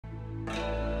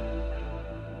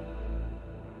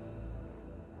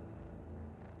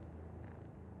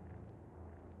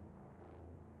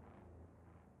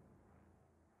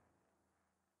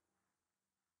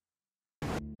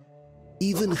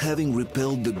Even having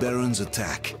repelled the Baron's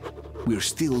attack, we're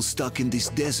still stuck in this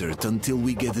desert until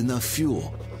we get enough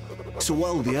fuel. So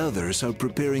while the others are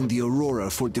preparing the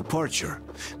Aurora for departure,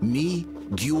 me,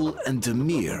 Gül, and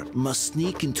Damir must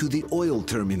sneak into the oil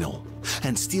terminal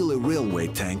and steal a railway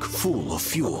tank full of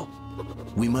fuel.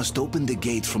 We must open the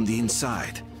gate from the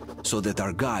inside, so that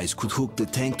our guys could hook the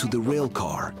tank to the rail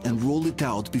car and roll it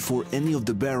out before any of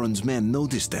the Baron's men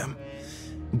notice them.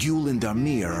 Gül and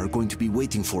Damir are going to be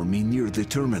waiting for me near the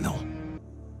terminal.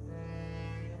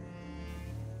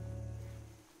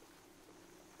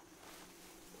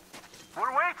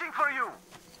 We're waiting for you!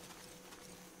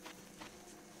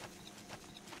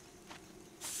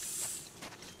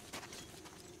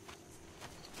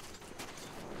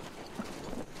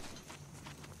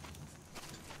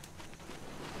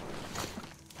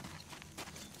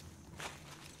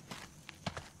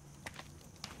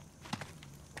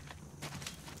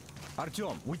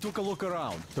 Artyom, we took a look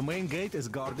around. The main gate is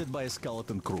guarded by a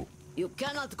skeleton crew. You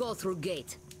cannot go through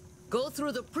gate. Go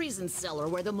through the prison cellar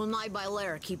where the Munai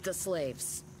Bailer keep the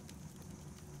slaves.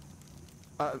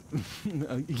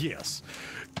 Yes.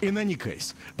 In any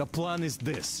case, the plan is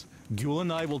this. Gül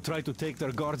and I will try to take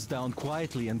their guards down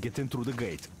quietly and get in through the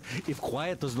gate. If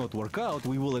quiet does not work out,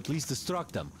 we will at least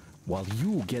distract them, while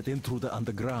you get in through the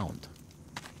underground.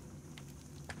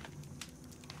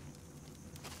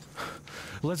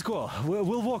 Let's go.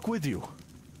 We'll walk with you.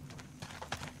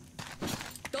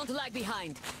 Don't lag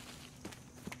behind.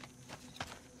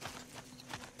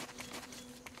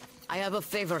 I have a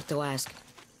favor to ask.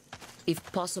 If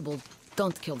possible,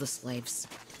 don't kill the slaves.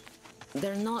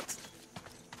 They're not...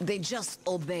 They just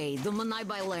obey the Munai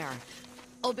Bailer.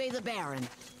 Obey the Baron.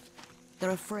 They're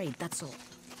afraid, that's all.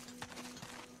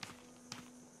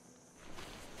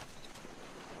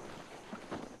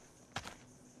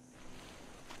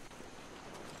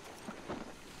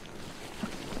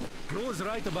 Gül is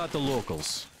right about the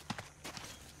locals.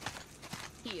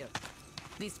 Here.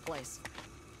 This place.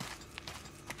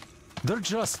 They're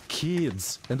just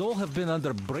kids, and all have been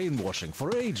under brainwashing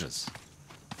for ages.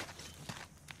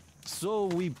 So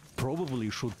we probably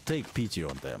should take pity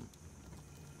on them.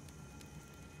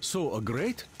 So,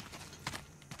 agreed?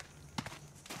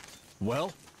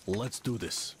 Well, let's do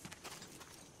this.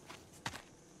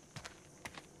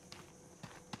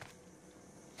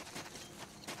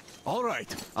 All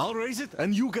right, I'll raise it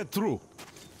and you get through.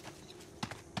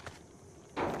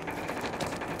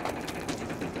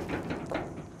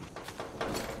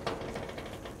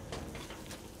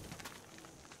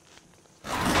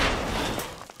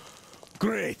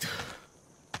 Great.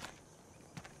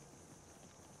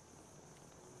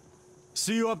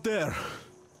 See you up there.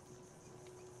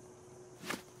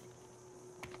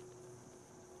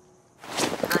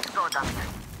 Let's go, Doctor.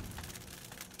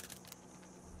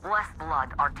 Less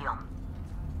blood, Artyom.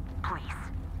 Please.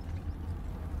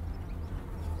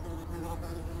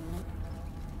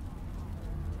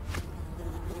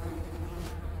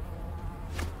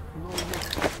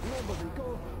 Nobody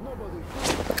go.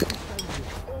 Stand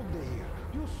here. All day here.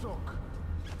 You suck.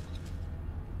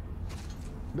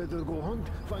 Better go hunt,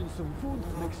 find some food,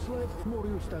 make slave, more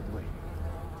use that way.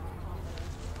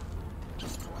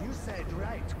 You said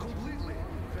right, completely.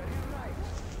 Very right.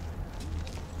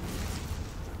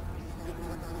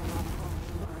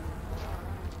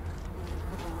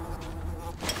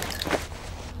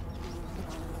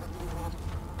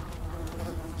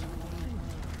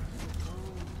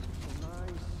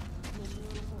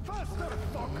 Faster,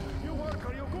 fuck! You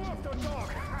worker, you go after dog!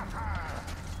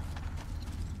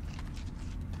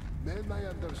 Men, I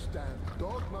understand.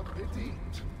 Dog not pity.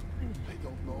 They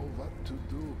don't know what to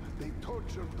do. They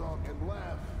torture dog and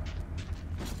laugh.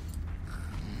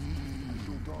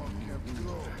 Little dog can't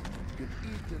grow. Get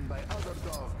eaten by other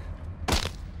dog.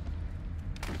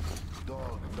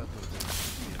 Dog better than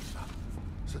Mirza.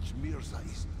 Such Mirza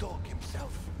is dog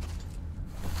himself.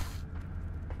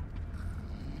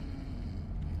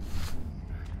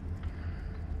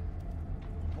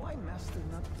 Why master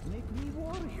not make me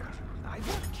warrior? I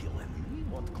want kill enemy,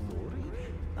 want glory,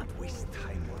 not waste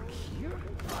time work here.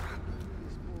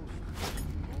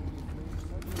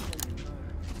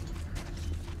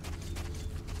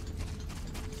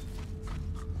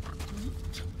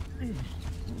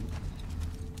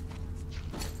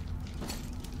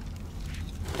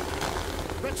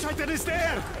 That Scheitel is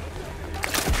there!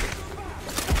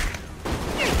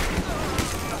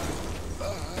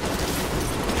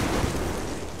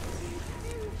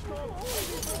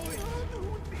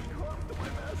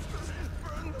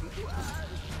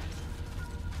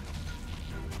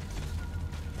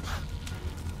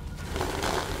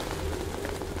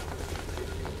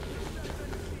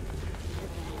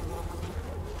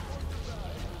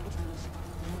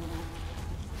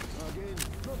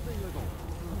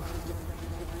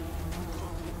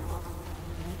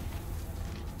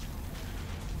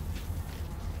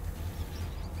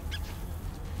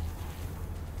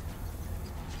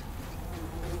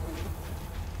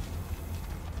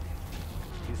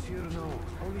 He's here now.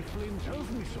 Holy Flame tells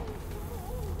me so.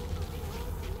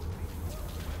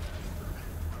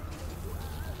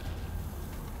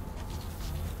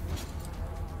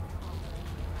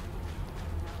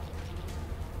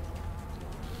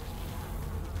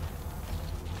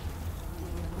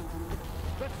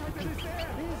 That Titan is there!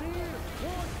 He's here!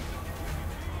 What?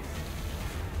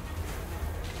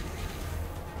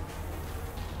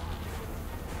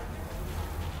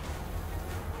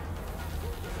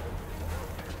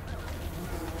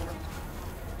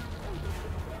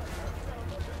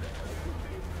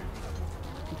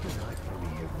 We can hide from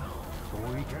here now. Oh,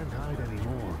 we can't hide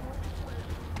anymore.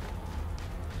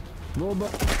 No,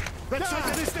 but... That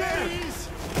Titan is there!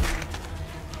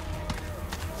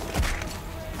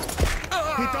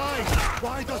 He died!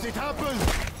 Why does it happen?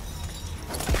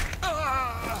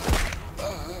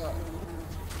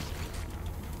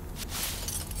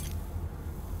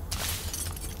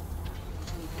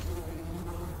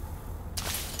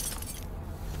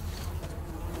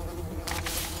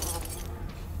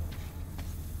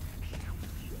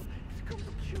 He's come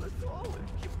to kill us all and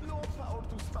you've no power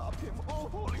to stop him. Oh,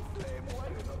 Holy Flame, why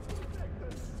do you not protect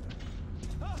us?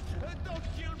 Don't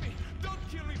kill me! Don't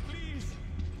kill me, please!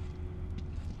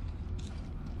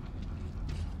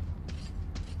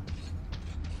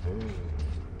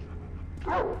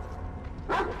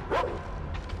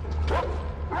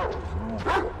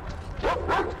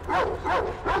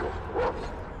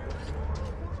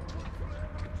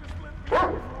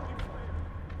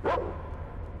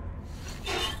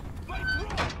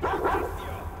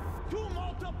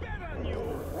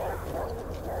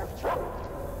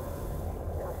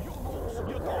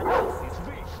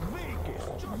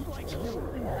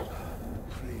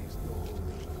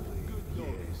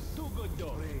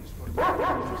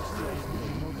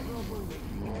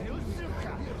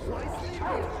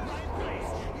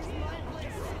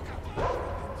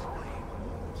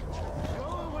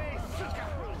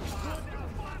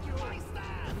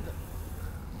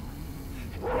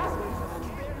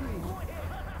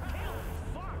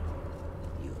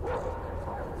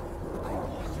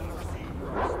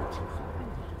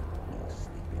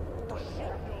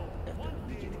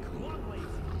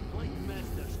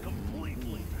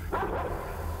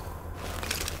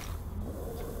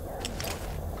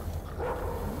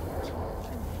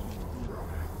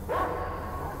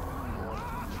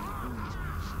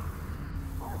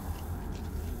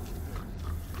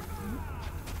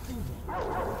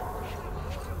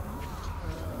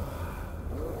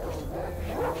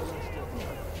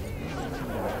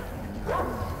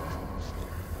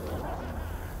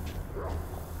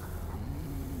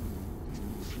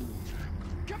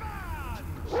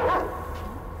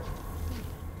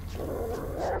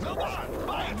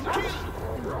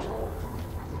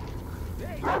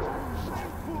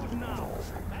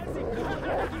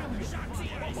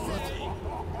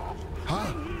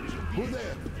 Huh? Who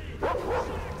there?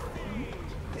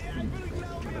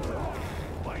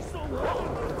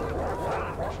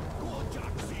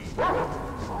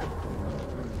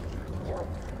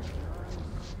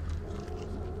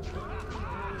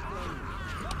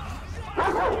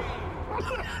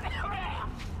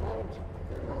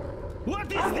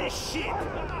 What is this shit?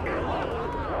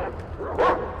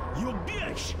 You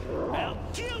bitch! I'll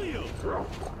kill you!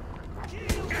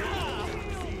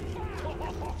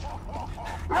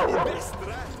 The best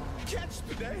rat catch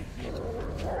today.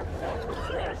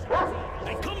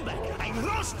 I come back, I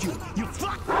roast you, you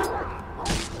fuck!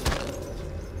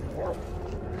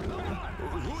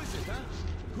 Who is it, huh?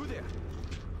 Who there?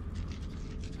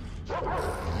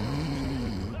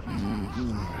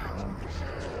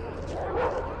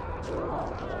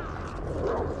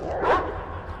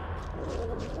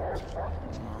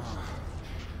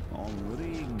 On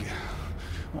rig,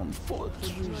 on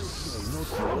fortress,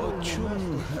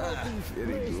 fortune.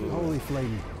 Very good. Holy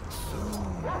Flame.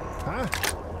 Huh?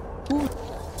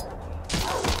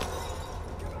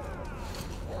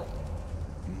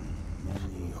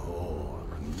 Many whore,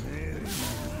 very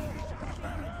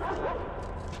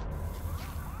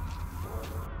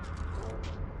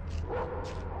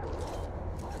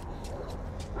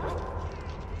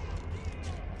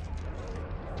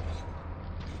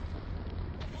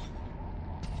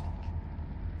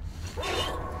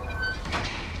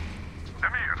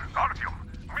Artyom,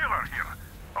 Miller here.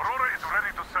 Aurora is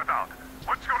ready to set out.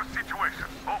 What's your situation?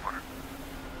 Over.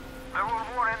 There were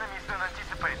more enemies than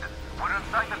anticipated. We're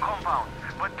inside the compound,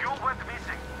 but Gul went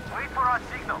missing. Wait for our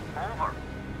signal. Over.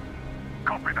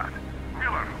 Copy that.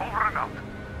 Miller, over and out.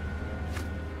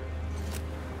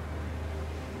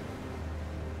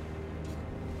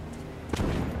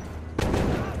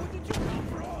 Where did you come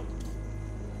from?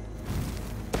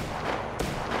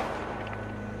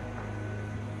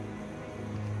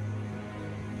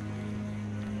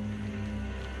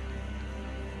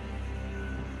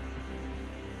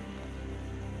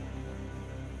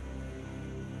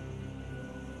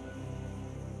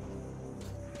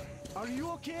 Are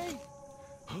you okay?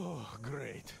 Oh,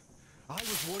 great. I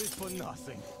was worried for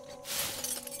nothing.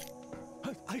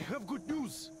 I have good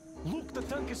news. Look, the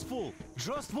tank is full.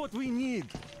 Just what we need.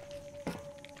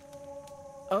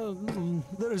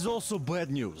 There is also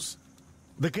bad news.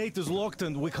 The gate is locked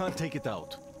and we can't take it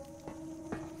out.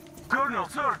 Colonel,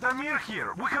 sir, Damir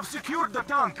here. We have secured the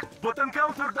tank, but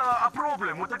encountered a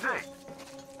problem with the gate.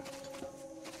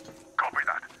 Copy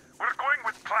that. We're going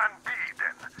with Plan B,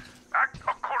 then. Act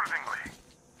accordingly.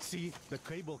 See, the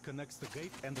cable connects the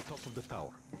gate and the top of the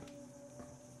tower.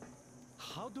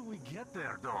 How do we get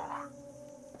there, though?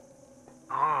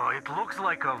 Oh, it looks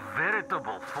like a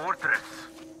veritable fortress.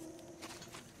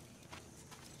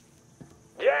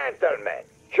 Gentlemen,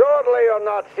 surely you're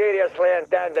not seriously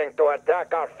intending to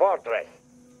attack our fortress.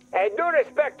 I do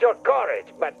respect your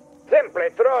courage, but simply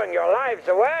throwing your lives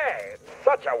away, it's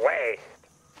such a waste.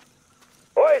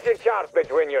 Who is in charge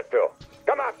between you two?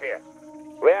 Come up here.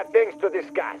 We have things to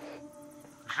discuss.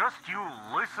 Just you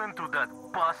listen to that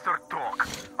bastard talk.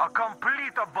 A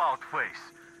complete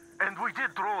about-face. And we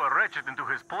did throw a wretched into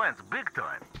his plans big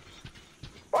time.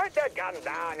 Put the gun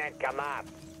down and come up.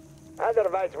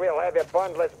 Otherwise we'll have a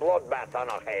pointless bloodbath on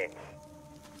our hands.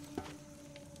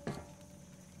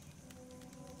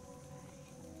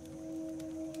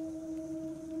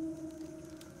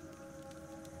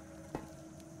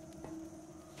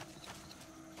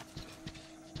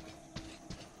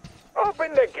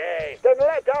 Open the gate and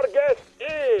let our guests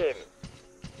in!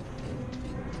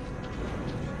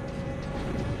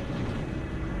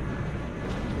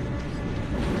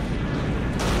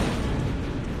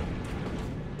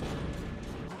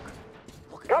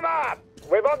 Come on!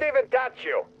 We won't even touch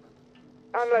you!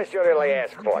 Unless you really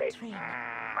ask for it.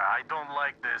 I don't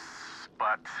like this,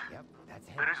 but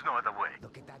there is no other way.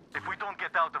 If we don't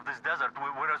get out of this desert,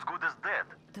 we're as good as dead.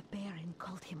 The Baron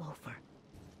called him over.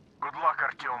 Good luck,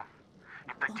 Artyom.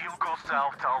 If the deal goes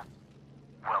south,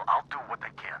 I'll do what I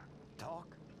can. Talk?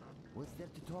 What's there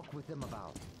to talk with them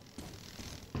about?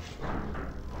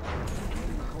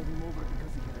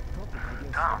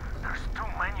 Tom, there's too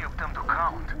many of them to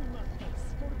count.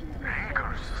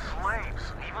 Riggers, slaves,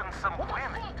 even some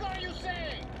women. What are you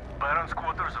saying? Baron's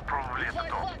quarters are probably at the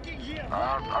top.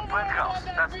 A penthouse,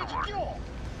 that's the word.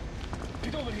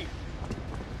 Get over here.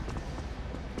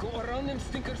 Go around them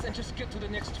stinkers and just get to the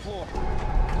next floor.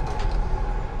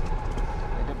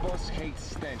 And the boss hates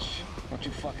stench. Don't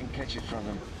you fucking catch it from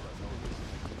him.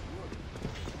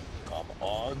 Come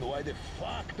on, why the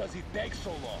fuck does it take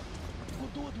so long? You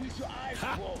do it with your eyes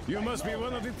closed. You must be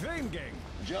one of the train gang.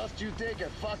 Just you take a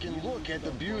fucking look at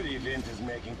the beauty Vint is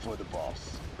making for the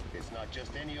boss. It's not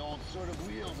just any old sort of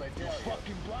wheels, I tell you.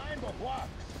 Fucking blind or what?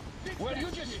 Well, you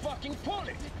just fucking pull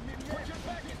it. Put your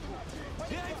back into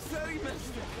it. Yeah, I'm sorry,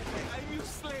 master. I'm your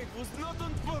slave. Was not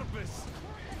on purpose.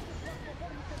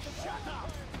 Shut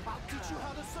up! I'll teach you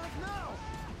how to serve now!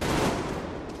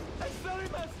 I'm sorry,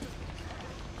 master.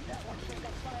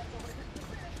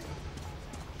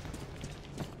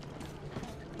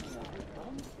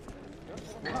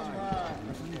 Come on!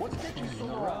 What's taking so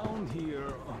long? Around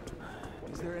here,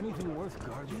 is there anything worth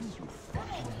guarding?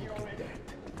 Look at that.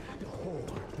 The whole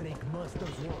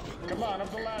breakmaster's work. Come on,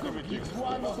 up the ladder with you. It's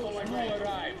one of those new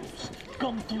arrivals.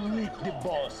 Come to meet the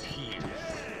boss here.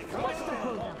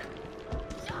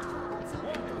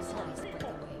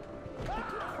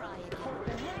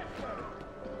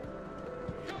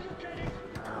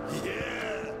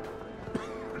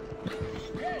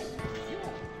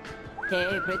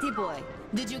 Hey, pretty boy.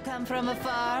 Did you come from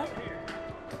afar?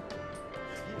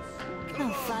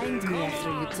 Come find me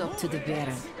after you talk to the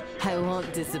Baron. I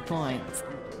won't disappoint.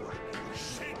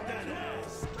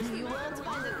 You won't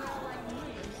find a girl like me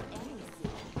in any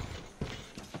city.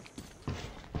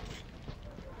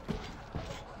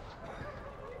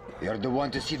 You're the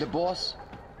one to see the boss?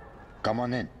 Come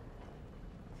on in.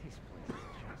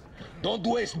 Don't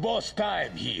waste boss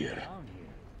time here.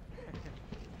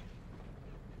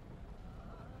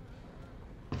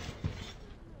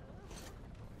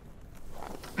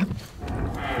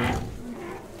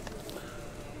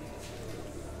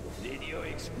 Did you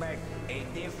expect a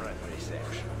different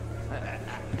reception?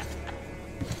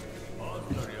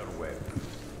 Alter your weapon.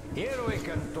 Here we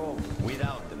can talk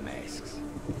without the masks.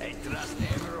 I trust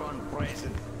everyone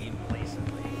present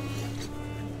implicitly.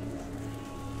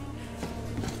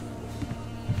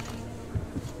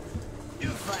 You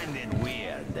find it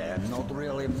weird they're not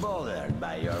really bothered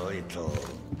by your little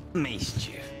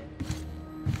mischief.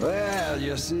 Well,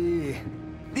 you see,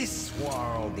 this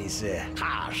world is a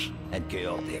harsh and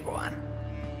chaotic one.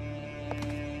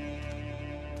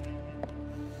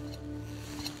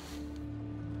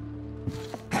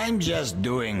 I'm just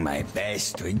doing my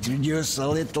best to introduce a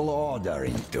little order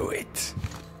into it,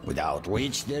 without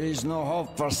which there is no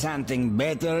hope for something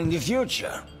better in the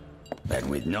future. And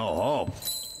with no hope,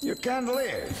 you can't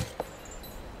live.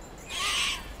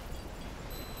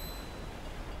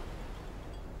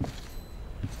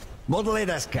 But let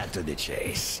us cut to the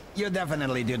chase. You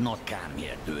definitely did not come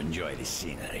here to enjoy the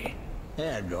scenery.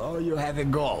 Ergo, you have a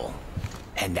goal.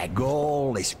 And that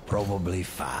goal is probably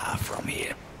far from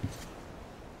here.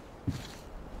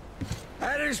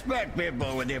 I respect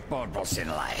people with a purpose in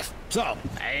life. So,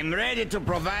 I'm ready to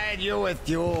provide you with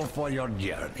fuel for your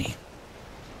journey.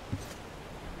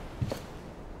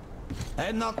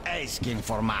 I'm not asking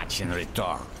for much in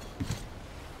return.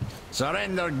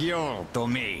 Surrender Gyul to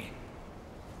me.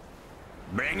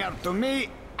 Bring her to me,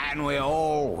 and we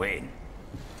all win.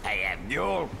 I have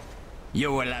Gyul,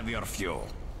 you will have your fuel.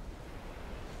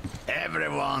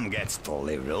 Everyone gets to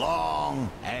live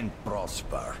long and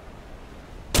prosper.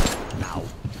 Now.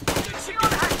 The shield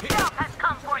herself has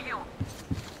come for you!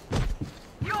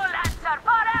 You'll answer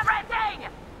for everything!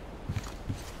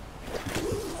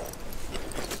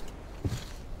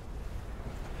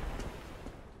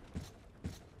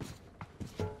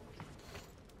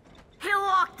 He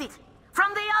locked it!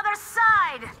 From the other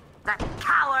side! That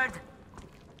coward!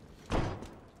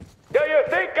 Do you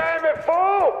think I'm a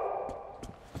fool?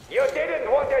 You didn't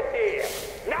want to see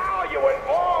it. Now you will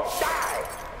all die!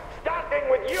 Starting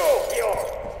with you,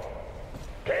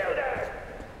 Kill them!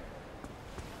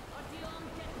 Artyom,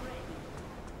 get ready.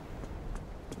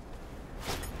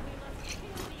 We must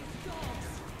kill these dogs.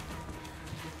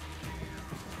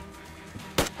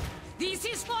 This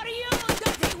is for you,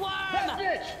 dirty worm! That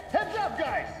bitch! Heads up,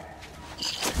 guys!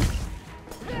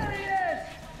 There he is!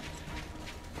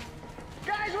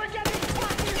 Guys, we're getting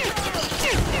fucking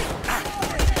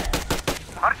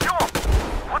Artyom!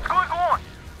 What's going on?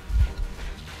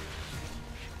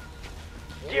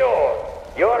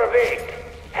 You're weak,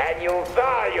 and you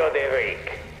value the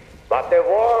weak. But the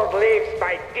world lives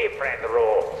by different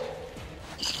rules.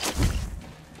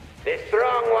 The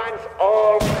strong ones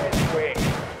always win.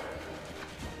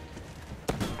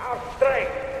 Our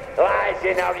strength lies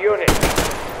in our unity.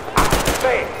 Our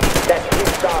faith that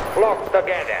keeps our flock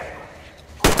together.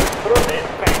 Through this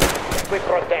faith, we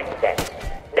protect them,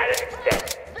 direct them,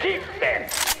 keep them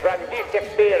from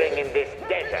disappearing in this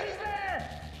desert.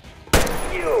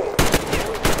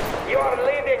 You are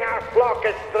leading our flock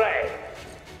astray.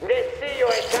 They see you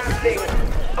as something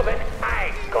of an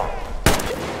icon.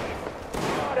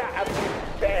 Aura of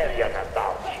rebellion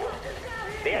about you.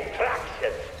 The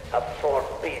attraction of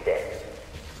forbidden.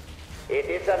 It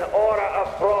is an aura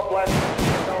of problems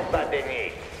nobody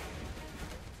needs.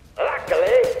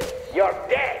 Luckily, your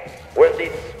death will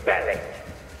dispel it.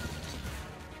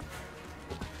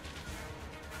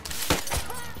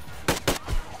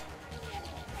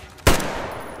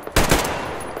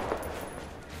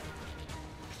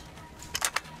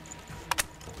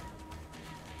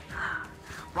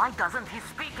 Why doesn't he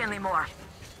speak anymore?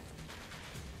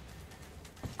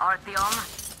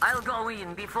 Artyom, I'll go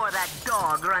in before that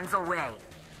dog runs away.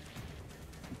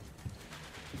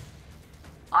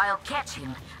 I'll catch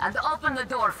him and open the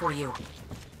door for you.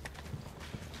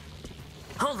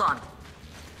 Hold on.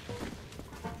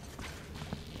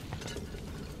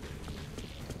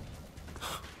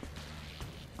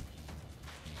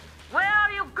 Where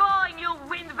are you going, you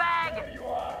windbag? There you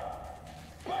are.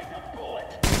 Bite the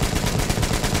bullet.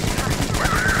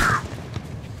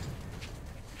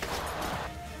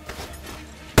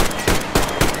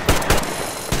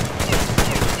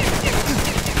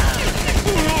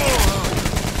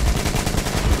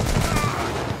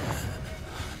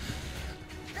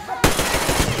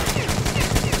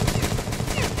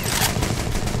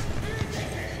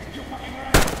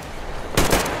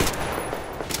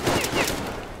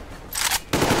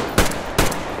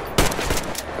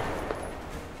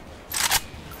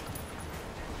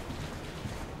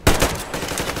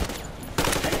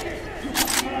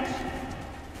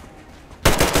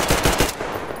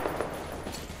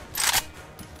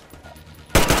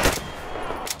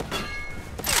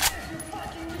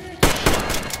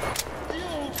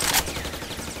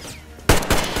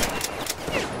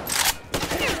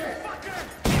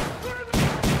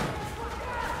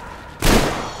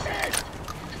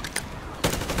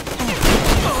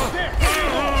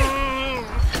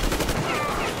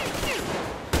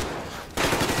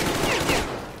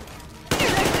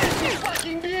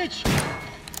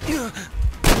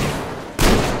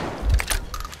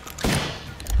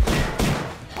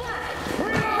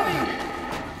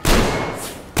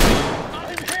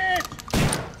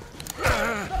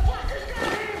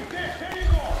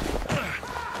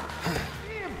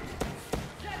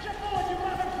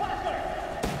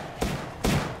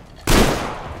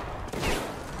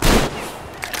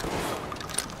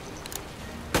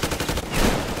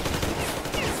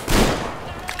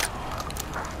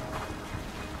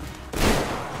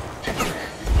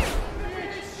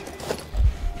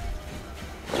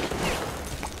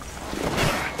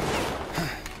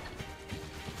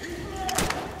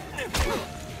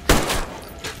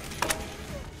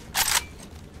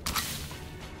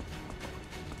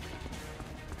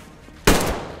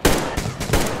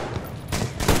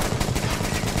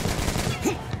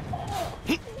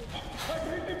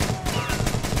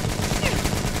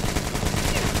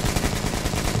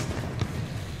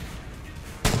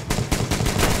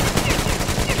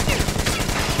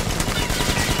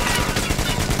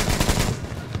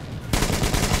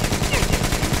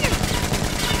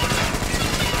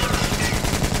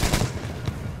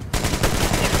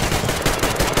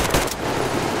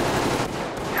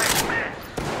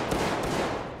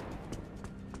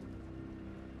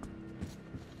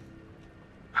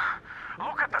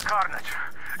 Carnage!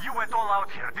 You went all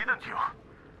out here, didn't you?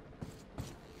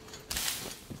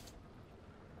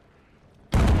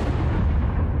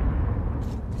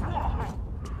 Whoa!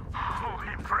 Oh,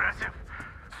 impressive!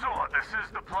 So, this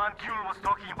is the plan Kuhl was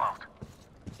talking about.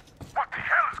 What the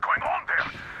hell is going on there?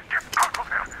 Get out of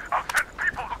there! I'll send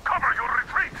people to cover your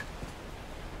retreat!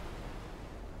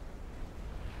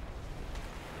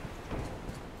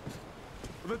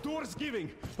 The door's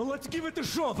giving! Let's give it a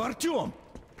shove, Artyom!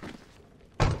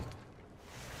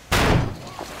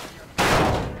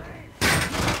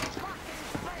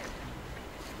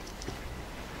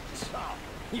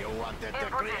 You wanted to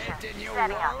create a new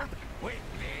world with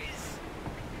this?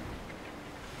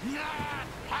 Not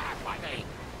happening!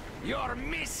 Your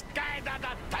misguided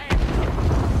attempt!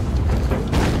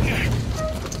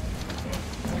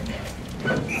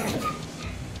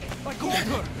 I called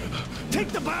her! Take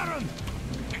the Baron!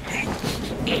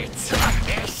 It's the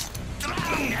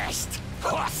strongest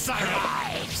who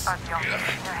survives! Artyom, your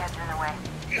head's in the way.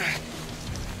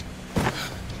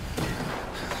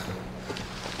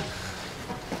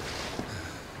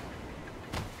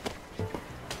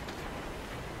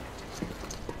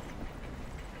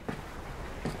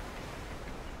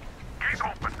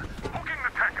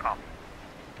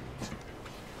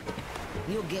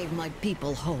 You gave my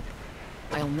people hope.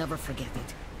 I'll never forget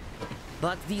it.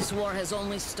 But this war has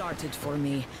only started for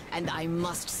me, and I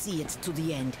must see it to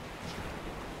the end.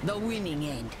 The winning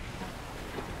end.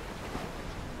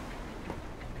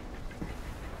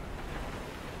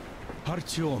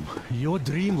 Artyom, your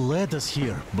dream led us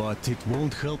here, but it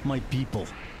won't help my people.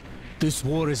 This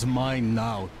war is mine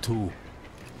now, too.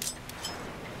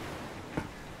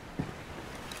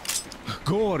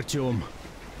 Go, Artyom.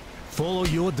 Follow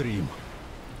your dream.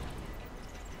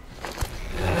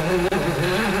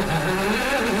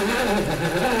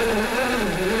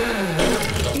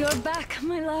 You're back,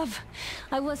 my love.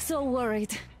 I was so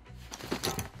worried.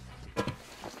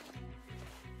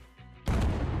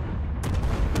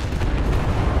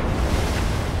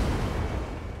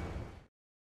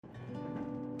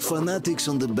 Fanatics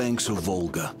on the banks of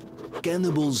Volga,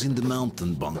 cannibals in the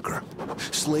mountain bunker,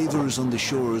 slavers on the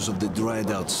shores of the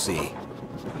dried-out sea.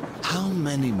 How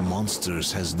many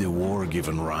monsters has the war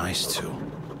given rise to?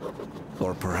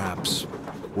 Or perhaps,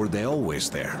 were they always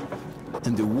there?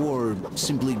 And the war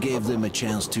simply gave them a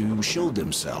chance to show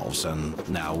themselves, and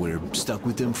now we're stuck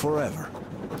with them forever.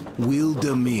 Will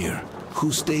Damir,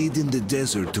 who stayed in the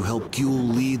desert to help Kuhl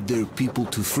lead their people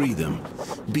to freedom,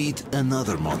 beat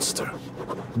another monster?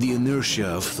 The inertia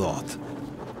of thought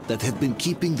that had been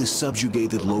keeping the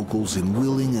subjugated locals in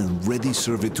willing and ready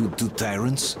servitude to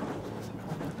tyrants?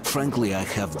 Frankly, I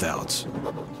have doubts.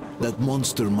 That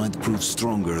monster might prove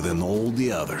stronger than all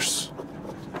the others.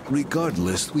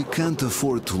 Regardless, we can't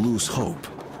afford to lose hope.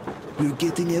 We're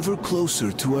getting ever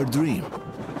closer to our dream.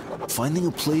 Finding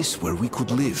a place where we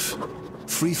could live,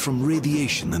 free from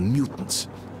radiation and mutants.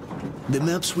 The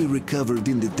maps we recovered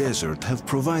in the desert have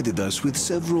provided us with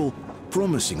several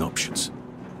promising options.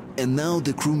 And now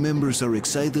the crew members are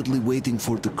excitedly waiting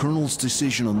for the Colonel's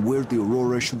decision on where the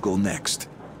Aurora should go next.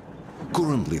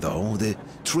 Currently, though, the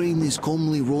train is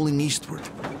calmly rolling eastward.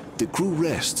 The crew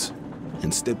rests,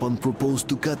 and Stepan proposed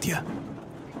to Katya.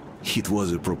 It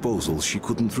was a proposal she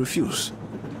couldn't refuse.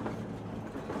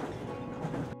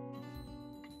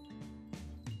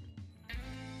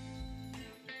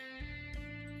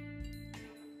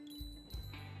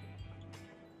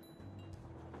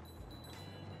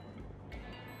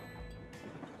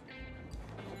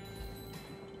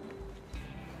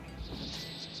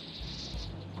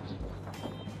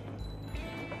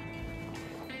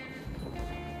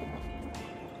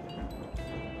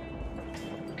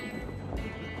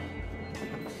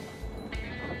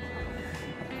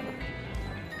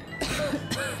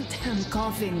 I'm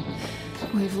coughing.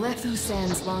 We've left those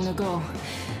sands long ago,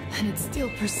 and it still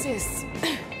persists.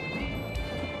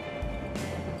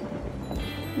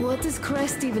 What does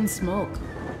Crest even smoke?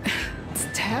 It's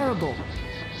terrible.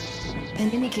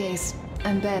 In any case,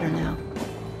 I'm better now.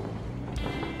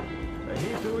 I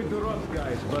hate to interrupt,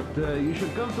 guys, but you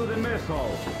should come to the mess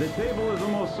hall. The table is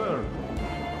almost served.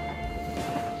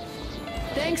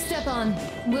 Thanks, Stepan.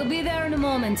 We'll be there in a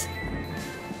moment.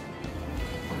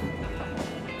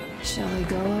 Shall we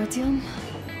go, Artyom?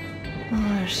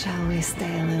 Or shall we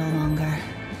stay a little longer?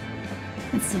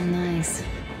 It's so nice.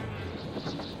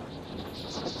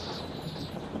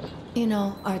 You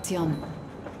know, Artyom,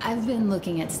 I've been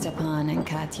looking at Stepan and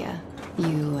Katya,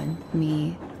 you and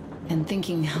me, and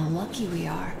thinking how lucky we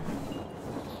are.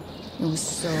 It was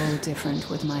so different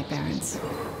with my parents.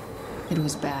 It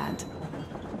was bad.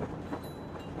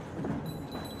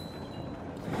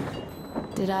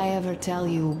 Did I ever tell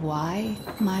you why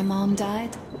my mom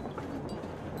died?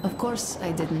 Of course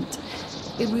I didn't.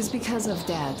 It was because of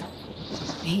Dad.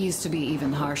 He used to be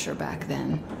even harsher back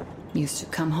then. Used to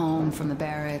come home from the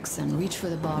barracks and reach for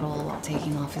the bottle while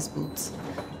taking off his boots.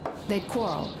 They'd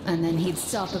quarrel, and then he'd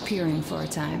stop appearing for a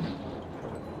time.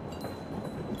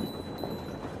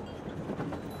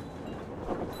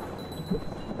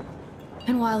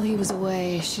 And while he was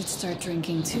away, she'd start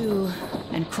drinking too,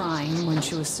 and crying when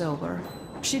she was sober.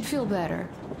 She'd feel better,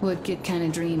 would get kinda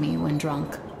dreamy when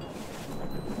drunk.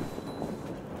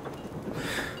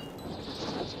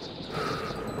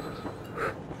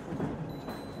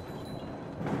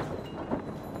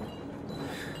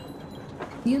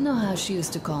 You know how she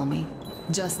used to call me?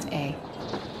 Just A.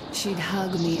 She'd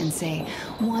hug me and say,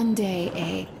 "One day,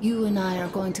 A, you and I are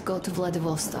going to go to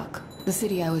Vladivostok, the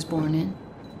city I was born in.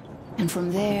 And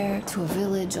from there to a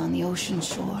village on the ocean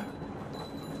shore."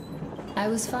 I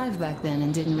was 5 back then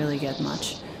and didn't really get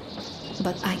much.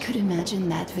 But I could imagine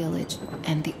that village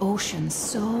and the ocean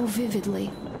so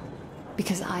vividly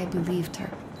because I believed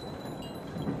her.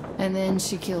 And then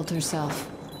she killed herself.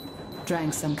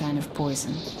 Drank some kind of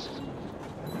poison.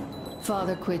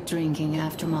 Father quit drinking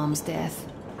after Mom's death.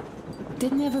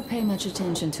 Didn't ever pay much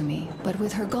attention to me, but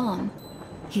with her gone,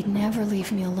 he'd never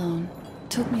leave me alone.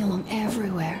 Took me along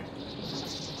everywhere.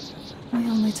 We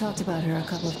only talked about her a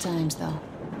couple of times, though.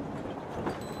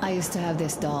 I used to have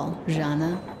this doll,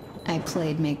 Jana. I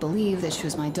played make-believe that she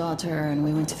was my daughter, and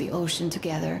we went to the ocean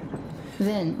together.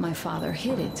 Then my father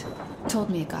hid it. Told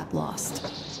me it got lost.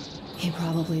 He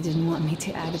probably didn't want me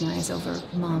to agonize over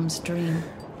Mom's dream.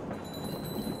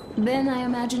 Then I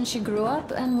imagine she grew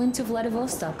up and went to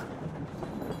Vladivostok.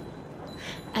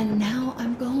 And now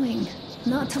I'm going.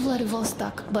 Not to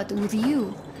Vladivostok, but with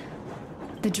you.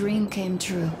 The dream came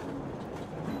true.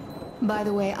 By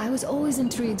the way, I was always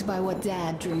intrigued by what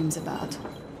Dad dreams about.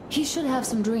 He should have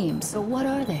some dreams, so what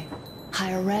are they?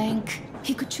 Higher rank?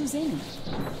 He could choose any.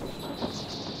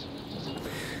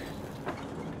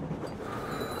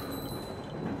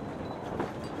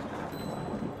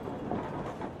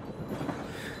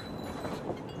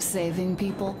 Saving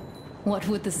people? What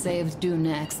would the saved do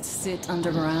next? Sit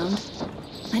underground?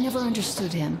 I never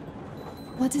understood him.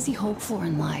 What does he hope for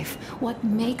in life? What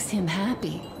makes him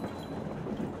happy?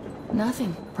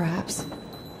 Nothing, perhaps.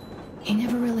 He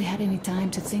never really had any time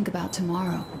to think about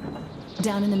tomorrow.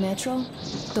 Down in the metro,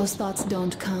 those thoughts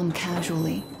don't come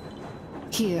casually.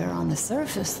 Here on the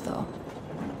surface, though.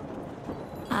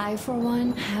 I, for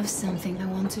one, have something I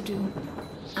want to do.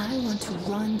 I want to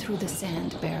run through the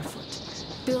sand barefoot.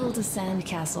 Build a sand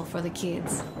castle for the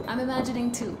kids. I'm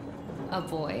imagining two. A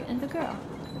boy and a girl.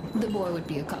 The boy would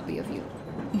be a copy of you.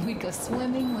 We'd go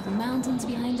swimming with mountains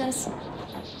behind us.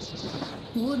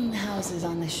 Wooden houses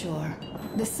on the shore.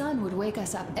 The sun would wake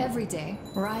us up every day,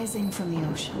 rising from the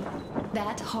ocean.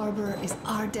 That harbor is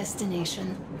our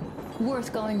destination.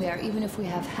 Worth going there even if we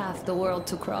have half the world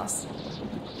to cross.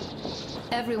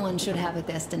 Everyone should have a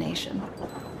destination.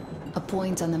 A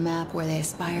point on the map where they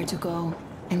aspire to go,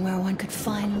 and where one could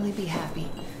finally be happy.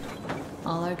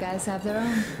 All our guys have their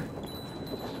own.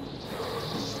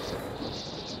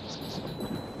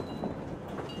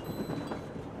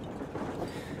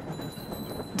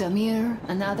 Damir,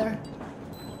 another.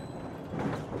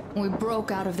 We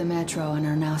broke out of the metro and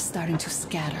are now starting to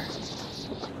scatter.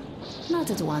 Not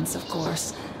at once, of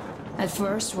course. At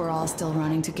first, we're all still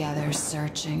running together,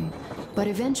 searching. But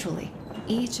eventually,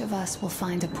 each of us will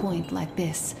find a point like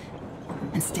this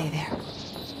and stay there.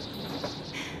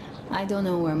 I don't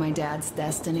know where my dad's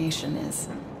destination is.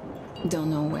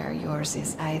 Don't know where yours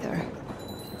is either.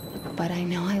 But I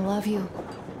know I love you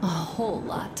a whole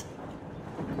lot.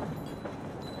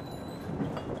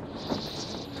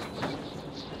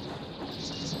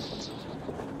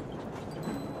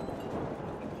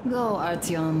 Go,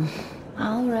 Artyom.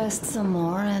 I'll rest some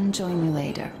more and join you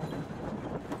later.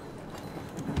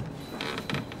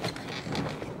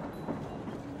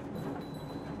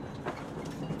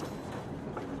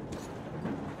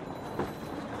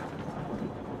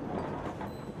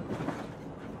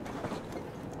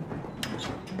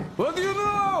 What do you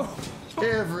know?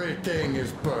 Everything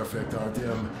is perfect,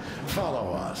 Artyom.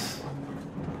 Follow us.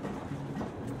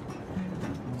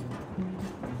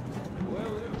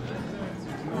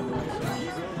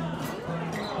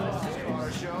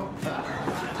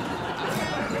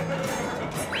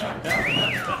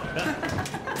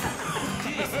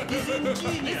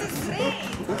 This is great!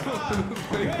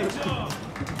 Great job!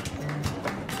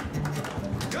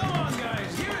 Come on,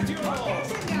 guys, give it your all!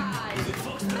 Attention, guys! Is it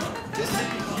foxtrot?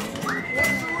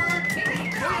 What's the word?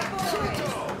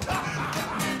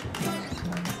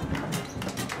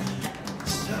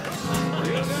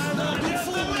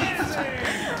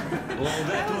 Well,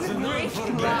 that was a Great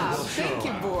job! Thank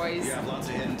you, boys! You have lots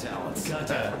of hidden talents.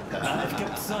 Katya, I've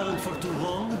kept silent for too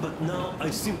long, but now I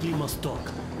simply must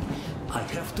talk. I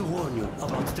have to warn you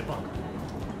about Stepan.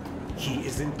 He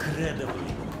is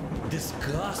incredibly,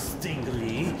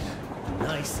 disgustingly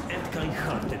nice and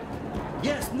kind-hearted.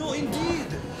 Yes, no, indeed.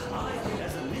 I,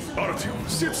 as a listener... Artyom,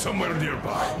 sit somewhere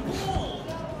nearby.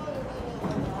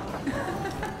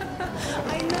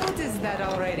 I noticed that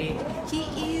already.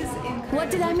 He is incredible. What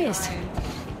did I miss?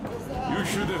 You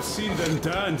should have seen them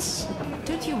dance.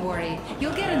 Don't you worry.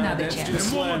 You'll get another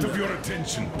chance. A moment of your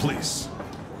attention, please.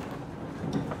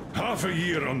 Half a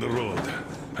year on the road,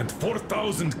 and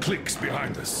 4,000 clicks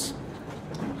behind us.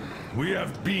 We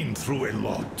have been through a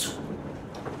lot.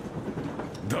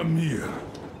 Damir.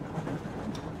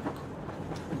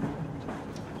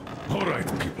 All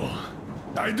right, people.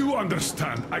 I do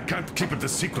understand I can't keep it a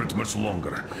secret much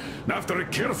longer. After a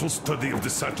careful study of the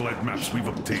satellite maps we've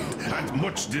obtained, and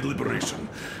much deliberation,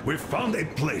 we've found a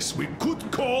place we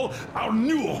could call our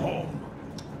new home.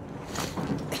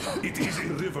 It is a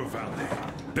river valley.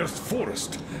 There's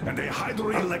forest and a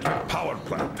hydroelectric power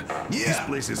plant. Yeah. This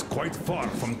place is quite far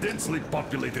from densely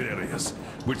populated areas,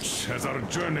 which, as our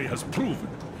journey has proven,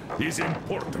 is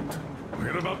important.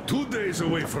 We're about 2 days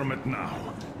away from it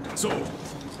now. So,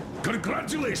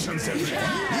 congratulations, everyone!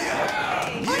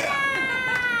 Yeah!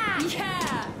 Yeah!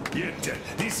 Yeah! Yet,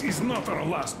 this is not our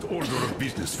last order of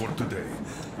business for today.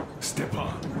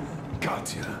 Stepan,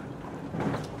 Katya.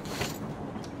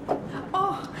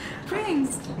 Oh,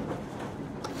 Prince!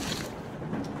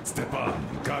 Stepan,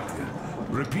 Katya,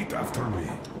 repeat after me.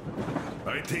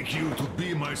 I take you to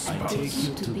be my spouse. I take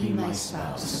you to be my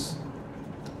spouse.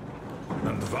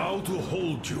 And vow to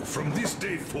hold you from this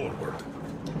day forward.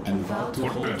 And vow to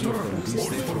hold you from this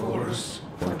day for forward. worse.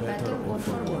 For better or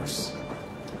for worse.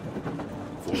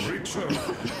 For richer,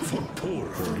 for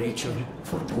poorer. For richer,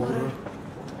 for poorer.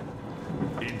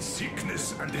 In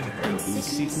sickness and in health. In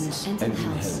sickness and in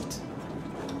health.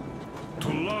 To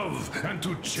love and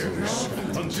to cherish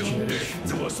until death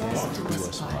do us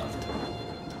part.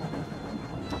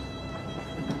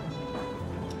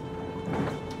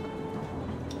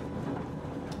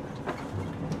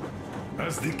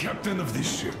 As the captain of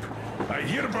this ship, I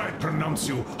hereby pronounce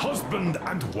you husband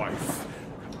and wife.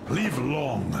 Live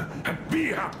long and be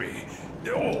happy.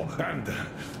 Oh, and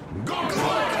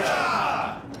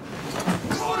Gorka!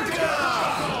 Gorka!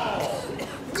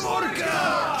 Gorka!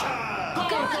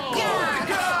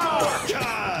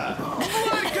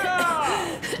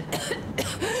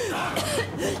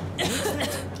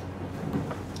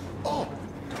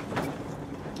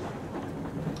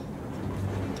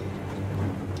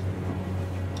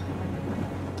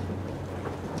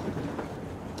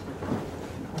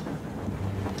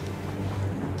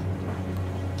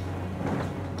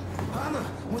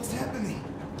 What's happening?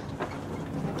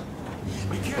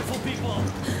 Be careful, people!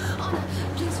 Anna,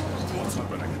 please hold on. What's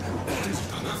happening? What is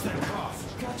it, Anna? Stand off!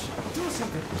 Gotcha. Do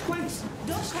something, please.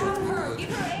 Don't harm her. Give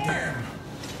her air.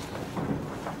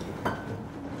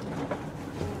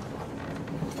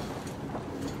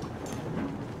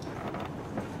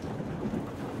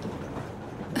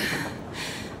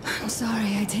 I'm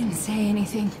sorry I didn't say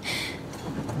anything.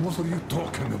 What are you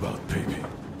talking about, baby?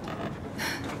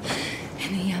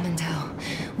 In the Yamantau,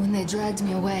 when they dragged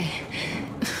me away,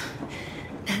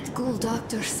 that ghoul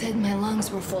doctor said my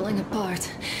lungs were falling apart.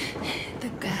 The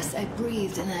gas I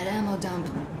breathed in that ammo dump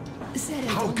said I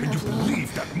How don't can you have long.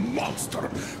 believe that monster?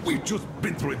 We've just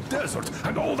been through a desert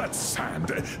and all that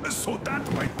sand, so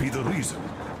that might be the reason.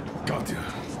 Katya,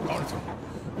 Artyom,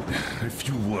 a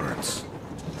few words.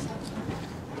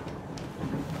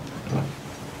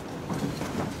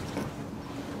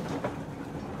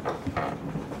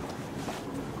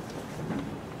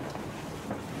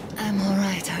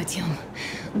 Artyom,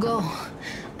 go.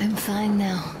 I'm fine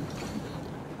now.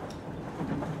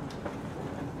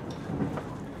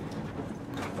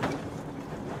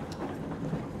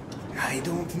 I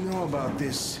don't know about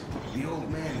this. The old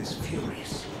man is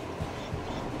furious.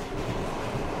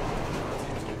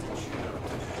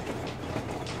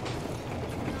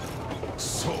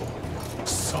 So,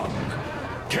 son,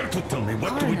 care to tell me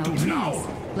what do we Colonel, do now? please,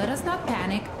 let us not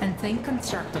panic and think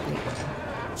constructively.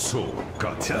 So,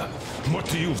 Katya, what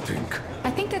do you think?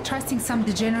 I think that trusting some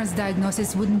degenerate's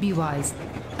diagnosis wouldn't be wise.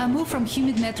 A move from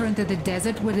humid metro into the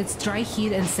desert with its dry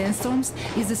heat and sandstorms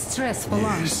is a stress for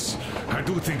lungs. Yes, I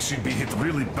do think she'd be hit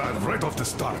really bad right off the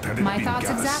start had it My been thoughts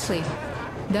gas. exactly.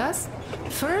 Thus,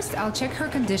 first I'll check her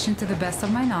condition to the best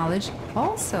of my knowledge.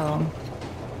 Also,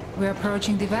 we're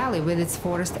approaching the valley with its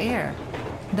forest air.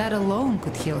 That alone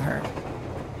could heal her.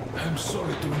 I'm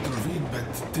sorry to intervene,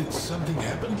 but did something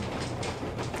happen?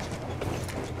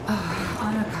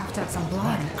 Anna coughed out some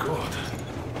blood. My God.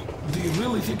 Do you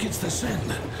really think it's the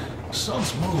sand?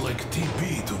 Sounds more like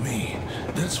TB to me.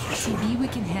 That's for sure. TB we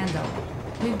can handle.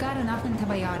 We've got enough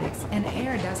antibiotics, and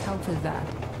air does help with that.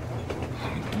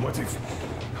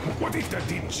 What if that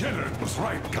degenerate was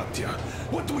right, Katya?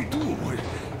 What do we do?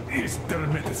 Is there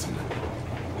medicine?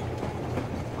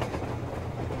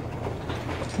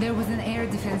 There was an air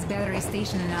defense battery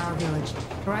station in our village.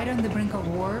 Right on the brink of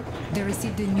war, they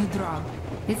received a new drug.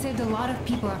 It saved a lot of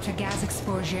people after gas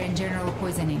exposure and general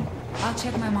poisoning. I'll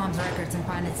check my mom's records and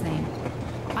find its name.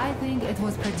 I think it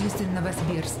was produced in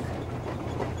Novosibirsk.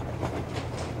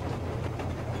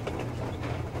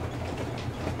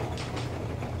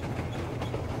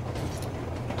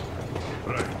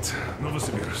 Right,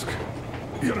 Novosibirsk.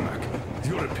 Yermak,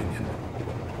 your opinion?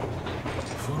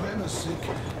 For Anna's sake,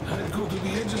 I'd go to the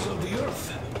edges of the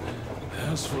earth.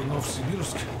 As for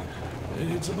Novosibirsk,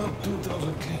 it's about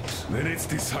 2,000 leagues. Then it's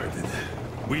decided.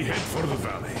 We head for the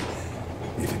valley.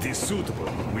 If it is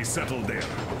suitable, we settle there.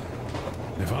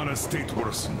 If Anna's state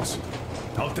worsens,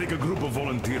 I'll take a group of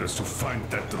volunteers to find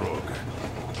that drug.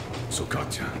 So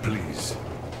Katya, please,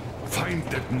 find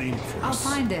that name for I'll us.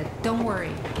 find it, don't worry.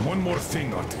 One more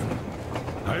thing, Artyom.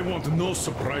 I want no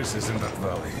surprises in that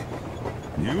valley.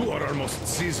 You are our most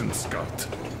seasoned scout.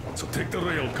 So take the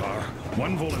rail car,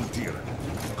 one volunteer.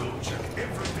 Go check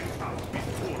everything out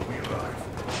before we arrive.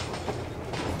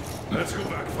 Let's go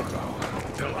back for now.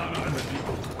 Tell Anna and the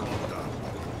people to